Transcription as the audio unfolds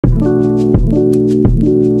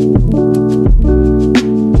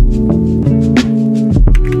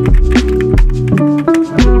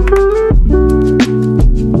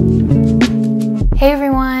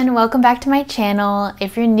Welcome back to my channel.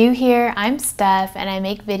 If you're new here, I'm Steph and I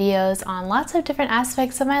make videos on lots of different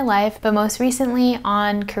aspects of my life, but most recently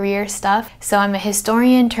on career stuff. So I'm a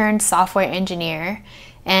historian turned software engineer.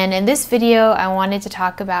 And in this video, I wanted to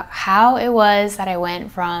talk about how it was that I went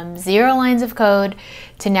from 0 lines of code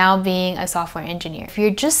to now being a software engineer. If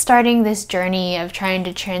you're just starting this journey of trying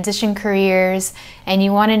to transition careers and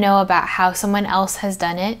you want to know about how someone else has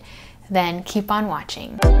done it, then keep on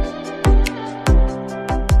watching.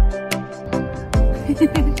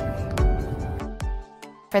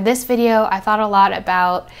 For this video, I thought a lot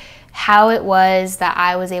about how it was that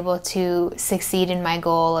I was able to succeed in my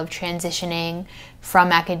goal of transitioning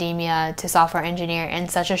from academia to software engineer in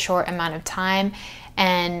such a short amount of time.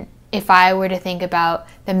 And if I were to think about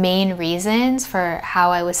the main reasons for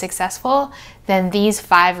how I was successful, then these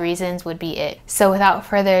 5 reasons would be it. So without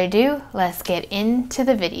further ado, let's get into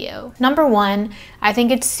the video. Number 1, I think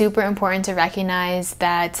it's super important to recognize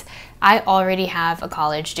that I already have a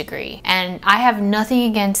college degree, and I have nothing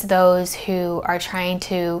against those who are trying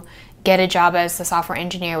to get a job as a software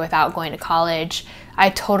engineer without going to college. I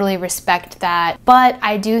totally respect that, but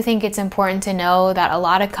I do think it's important to know that a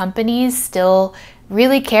lot of companies still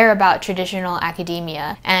really care about traditional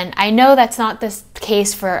academia. And I know that's not the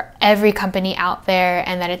case for every company out there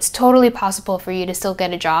and that it's totally possible for you to still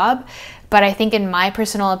get a job. But I think in my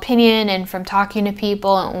personal opinion and from talking to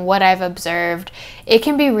people and what I've observed, it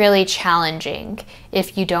can be really challenging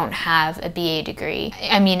if you don't have a BA degree.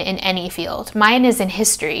 I mean, in any field. Mine is in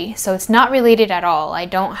history, so it's not related at all. I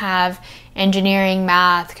don't have engineering,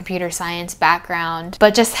 math, computer science background,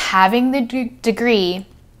 but just having the degree,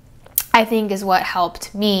 I think, is what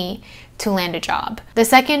helped me to land a job. The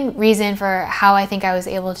second reason for how I think I was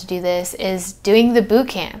able to do this is doing the boot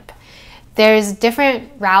camp. There's different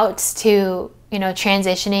routes to,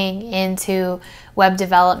 transitioning into web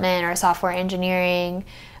development or software engineering,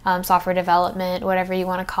 software development, whatever you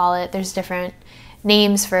want to call it. There's different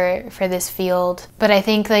names for this field, but I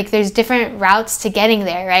think there's different routes to getting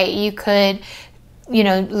there, right? You could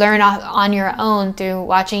learn on your own through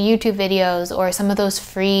watching YouTube videos or some of those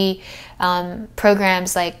free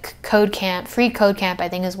programs like Free Code Camp, I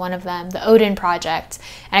think is one of them, the Odin Project.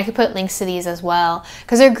 And I could put links to these as well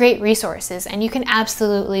because they're great resources and you can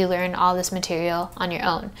absolutely learn all this material on your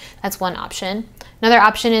own. That's one option. Another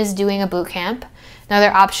option is doing a boot camp.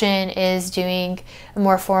 Another option is doing a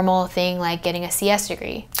more formal thing like getting a CS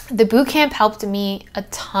degree. The boot camp helped me a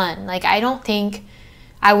ton. I don't think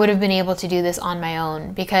I would have been able to do this on my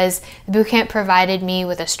own because the bootcamp provided me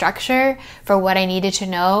with a structure for what I needed to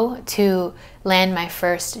know to land my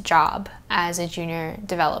first job as a junior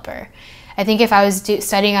developer. I think if I was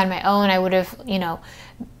studying on my own, I would have,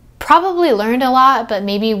 probably learned a lot, but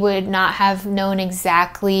maybe would not have known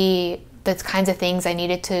exactly the kinds of things I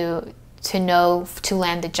needed to know to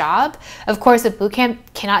land the job. Of course, a bootcamp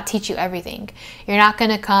cannot teach you everything. You're not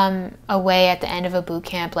going to come away at the end of a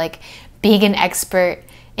bootcamp being an expert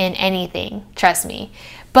in anything, trust me.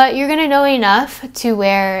 But you're gonna know enough to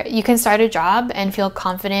where you can start a job and feel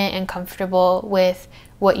confident and comfortable with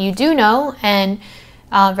what you do know and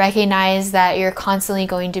recognize that you're constantly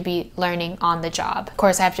going to be learning on the job. Of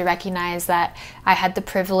course, I have to recognize that I had the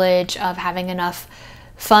privilege of having enough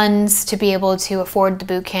funds to be able to afford the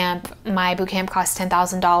boot camp. My boot camp cost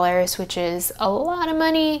 $10,000, which is a lot of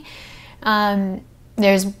money.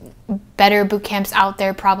 There's better boot camps out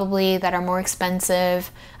there probably that are more expensive.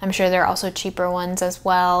 I'm sure there are also cheaper ones as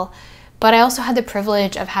well. But I also had the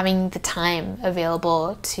privilege of having the time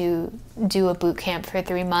available to do a boot camp for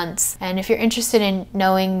 3 months. And if you're interested in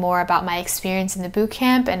knowing more about my experience in the boot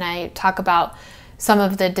camp, and I talk about some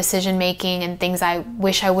of the decision making and things I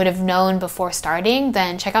wish I would have known before starting,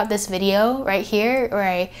 then check out this video right here where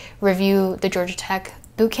I review the Georgia Tech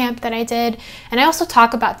boot camp that I did. And I also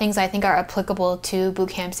talk about things I think are applicable to boot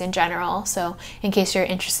camps in general. So in case you're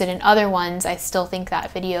interested in other ones, I still think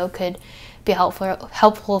that video could be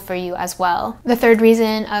helpful for you as well. The third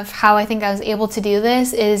reason of how I think I was able to do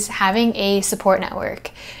this is having a support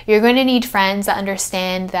network. You're going to need friends that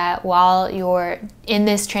understand that while you're in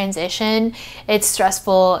this transition, it's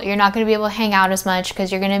stressful. You're not going to be able to hang out as much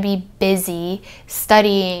because you're going to be busy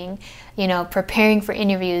studying, preparing for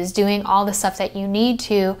interviews, doing all the stuff that you need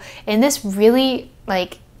to in this really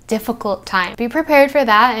difficult time. Be prepared for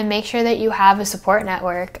that and make sure that you have a support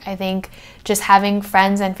network. I think just having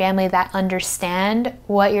friends and family that understand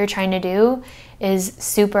what you're trying to do is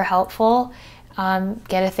super helpful.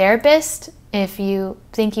 Get a therapist if you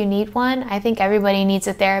think you need one. I think everybody needs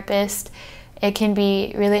a therapist. It can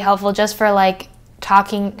be really helpful just for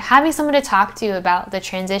having someone to talk to about the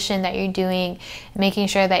transition that you're doing, making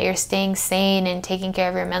sure that you're staying sane and taking care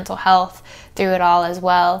of your mental health through it all as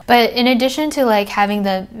well. But in addition to like having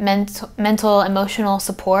the mental emotional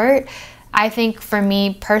support, I think for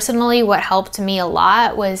me personally, what helped me a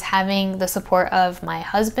lot was having the support of my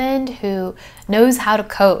husband, who knows how to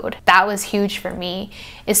code. That was huge for me,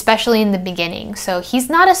 especially in the beginning. So he's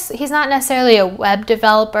not necessarily a web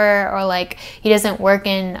developer, or like he doesn't work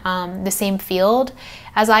in the same field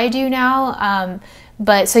as I do now.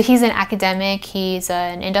 But so he's an academic, he's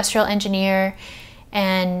an industrial engineer,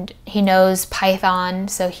 and he knows Python.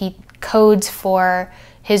 So he codes for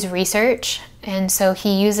his research, and so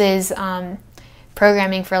he uses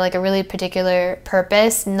programming for like a really particular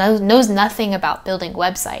purpose, knows nothing about building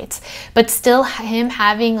websites, but still him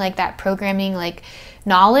having like that programming like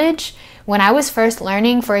knowledge. When I was first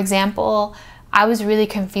learning, for example, I was really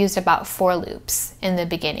confused about for loops in the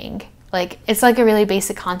beginning. Like, it's like a really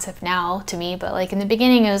basic concept now to me, but like in the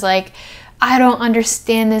beginning it was like, I don't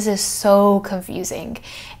understand, this is so confusing.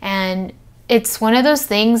 And it's one of those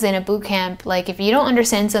things in a boot camp, like if you don't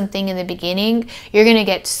understand something in the beginning, you're gonna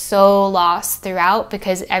get so lost throughout,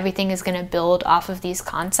 because everything is gonna build off of these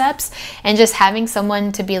concepts. And just having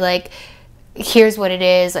someone to be like, here's what it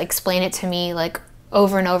is, like, explain it to me like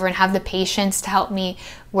over and over, and have the patience to help me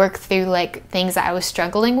work through like things that I was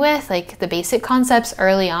struggling with, like the basic concepts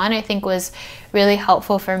early on, I think was really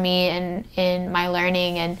helpful for me in my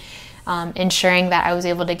learning, and ensuring that I was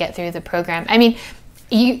able to get through the program. I mean,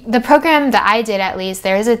 the program that I did, at least,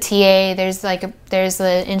 there's a TA, there's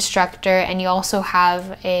the instructor, and you also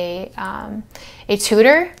have a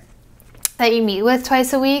tutor that you meet with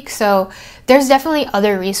twice a week. So there's definitely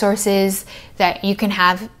other resources that you can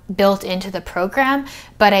have built into the program.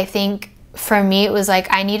 But I think for me, it was like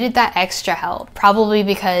I needed that extra help, probably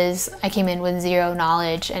because I came in with zero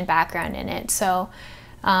knowledge and background in it. So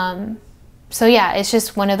yeah, it's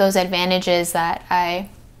just one of those advantages that I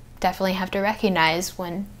definitely have to recognize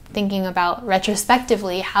when thinking about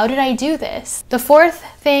retrospectively, how did I do this? The fourth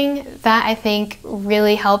thing that I think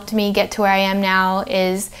really helped me get to where I am now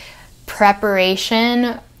is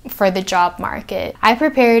preparation for the job market. I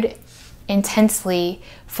prepared intensely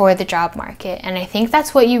for the job market, and I think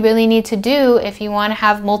that's what you really need to do if you want to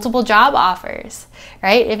have multiple job offers,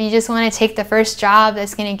 right? If you just want to take the first job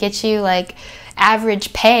that's going to get you like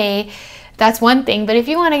average pay, that's one thing. But if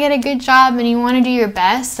you want to get a good job and you want to do your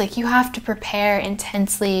best, like, you have to prepare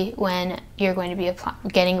intensely when you're going to be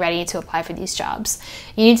getting ready to apply for these jobs.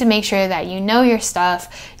 You need to make sure that you know your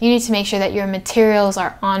stuff. You need to make sure that your materials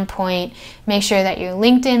are on point. Make sure that your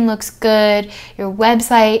LinkedIn looks good, your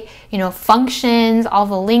website, functions, all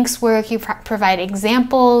the links work. You provide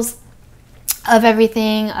examples of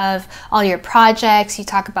everything, of all your projects. You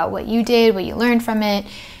talk about what you did, what you learned from it.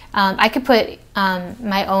 I could put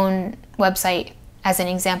my own website as an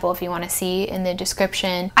example if you want to see in the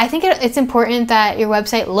description. I think it's important that your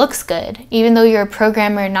website looks good. Even though you're a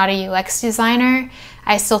programmer, not a UX designer,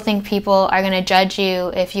 I still think people are going to judge you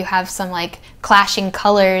if you have some like clashing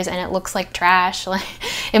colors and it looks like trash. Like,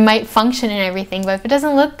 it might function and everything, but if it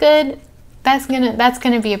doesn't look good, that's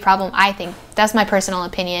gonna be a problem. I think that's my personal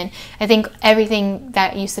opinion. I think everything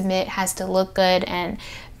that you submit has to look good and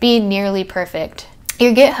be nearly perfect.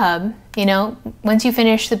 Your GitHub, once you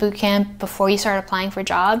finish the bootcamp, before you start applying for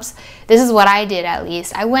jobs, this is what I did at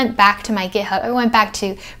least. I went back to my GitHub. I went back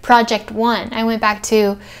to project 1. I went back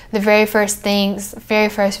to the very first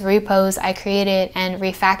repos I created and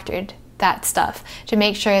refactored that stuff to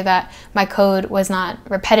make sure that my code was not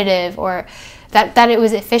repetitive, or that it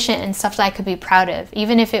was efficient and stuff that I could be proud of.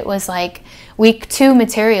 Even if it was like week 2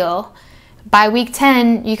 material, by week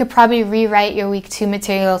 10, you could probably rewrite your week 2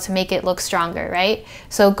 material to make it look stronger, right?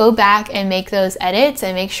 So go back and make those edits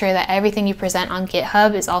and make sure that everything you present on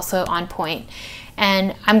GitHub is also on point.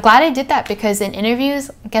 And I'm glad I did that, because in interviews,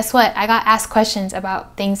 guess what? I got asked questions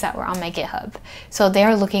about things that were on my GitHub. So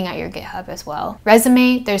they're looking at your GitHub as well.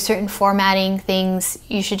 Resume, there's certain formatting things.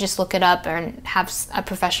 You should just look it up and have a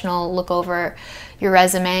professional look over your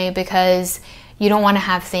resume, because you don't want to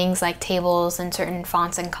have things like tables and certain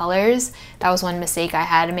fonts and colors. That was one mistake I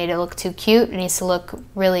had. It made it look too cute. It needs to look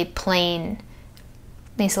really plain.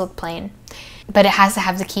 It needs to look plain. But it has to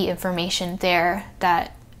have the key information there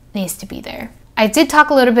that needs to be there. I did talk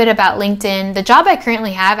a little bit about LinkedIn. The job I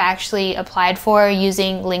currently have actually applied for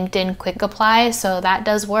using LinkedIn Quick Apply, so that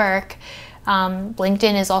does work.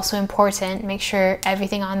 LinkedIn is also important. Make sure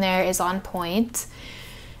everything on there is on point.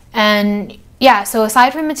 And yeah, so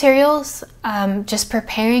aside from materials, just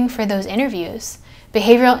preparing for those interviews.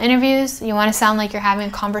 Behavioral interviews, you want to sound like you're having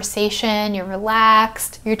a conversation, you're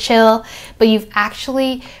relaxed, you're chill, but you've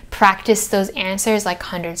actually practiced those answers like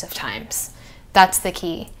hundreds of times. That's the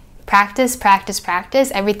key. Practice, practice, practice.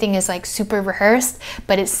 Everything is like super rehearsed,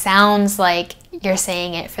 but it sounds like you're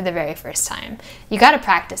saying it for the very first time. You got to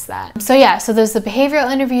practice that. So yeah, so there's the behavioral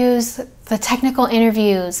interviews, the technical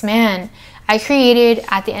interviews. Man, I created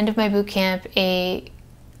at the end of my bootcamp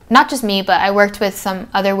not just me, but I worked with some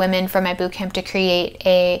other women from my bootcamp to create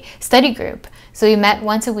a study group. So we met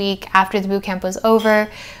once a week after the bootcamp was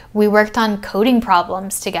over. We worked on coding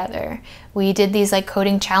problems together. We did these like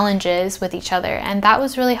coding challenges with each other, and that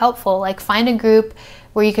was really helpful. Like, find a group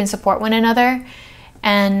where you can support one another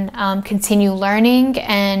and continue learning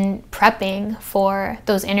and prepping for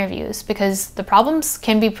those interviews, because the problems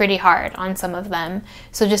can be pretty hard on some of them.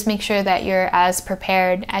 So just make sure that you're as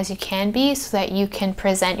prepared as you can be so that you can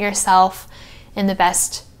present yourself in the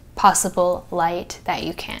best possible light that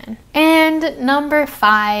you can. And number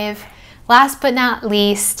 5, last but not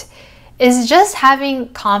least, is just having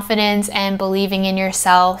confidence and believing in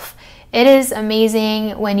yourself. It is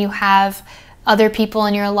amazing when you have other people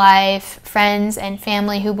in your life, friends and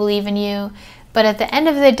family who believe in you, but at the end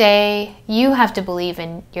of the day, you have to believe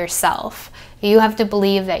in yourself. You have to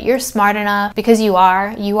believe that you're smart enough, because you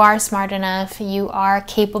are smart enough, you are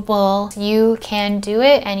capable, you can do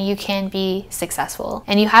it, and you can be successful.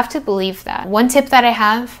 And you have to believe that. One tip that I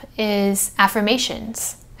have is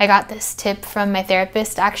affirmations. I got this tip from my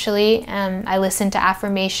therapist actually. I listen to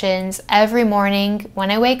affirmations every morning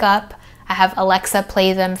when I wake up. I have Alexa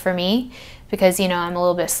play them for me because, you know, I'm a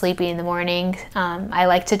little bit sleepy in the morning. I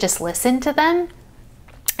like to just listen to them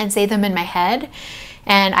and say them in my head.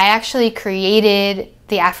 And I actually created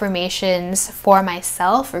the affirmations for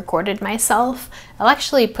myself, recorded myself. I'll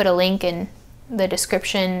actually put a link in the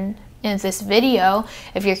description in this video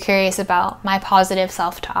if you're curious about my positive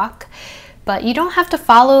self-talk. But you don't have to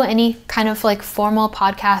follow any kind of like formal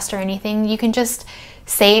podcast or anything. You can just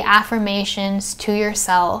say affirmations to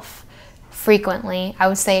yourself frequently. I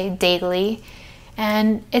would say daily.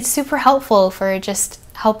 And it's super helpful for just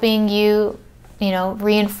helping you,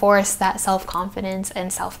 reinforce that self-confidence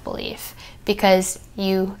and self-belief, because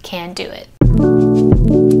you can do it.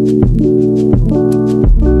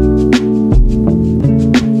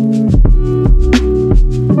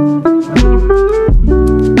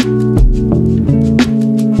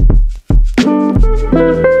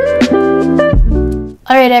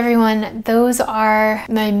 Alright everyone, those are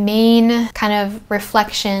my main kind of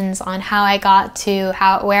reflections on how I got to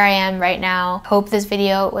where I am right now. Hope this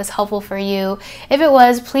video was helpful for you. If it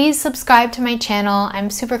was, please subscribe to my channel.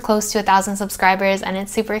 I'm super close to 1,000 subscribers and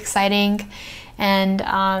it's super exciting, and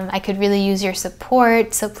I could really use your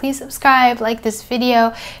support. So please subscribe, like this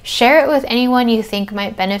video, share it with anyone you think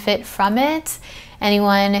might benefit from it.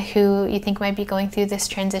 Anyone who you think might be going through this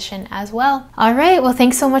transition as well. All right, well,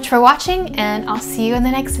 thanks so much for watching, and I'll see you in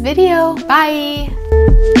the next video. Bye.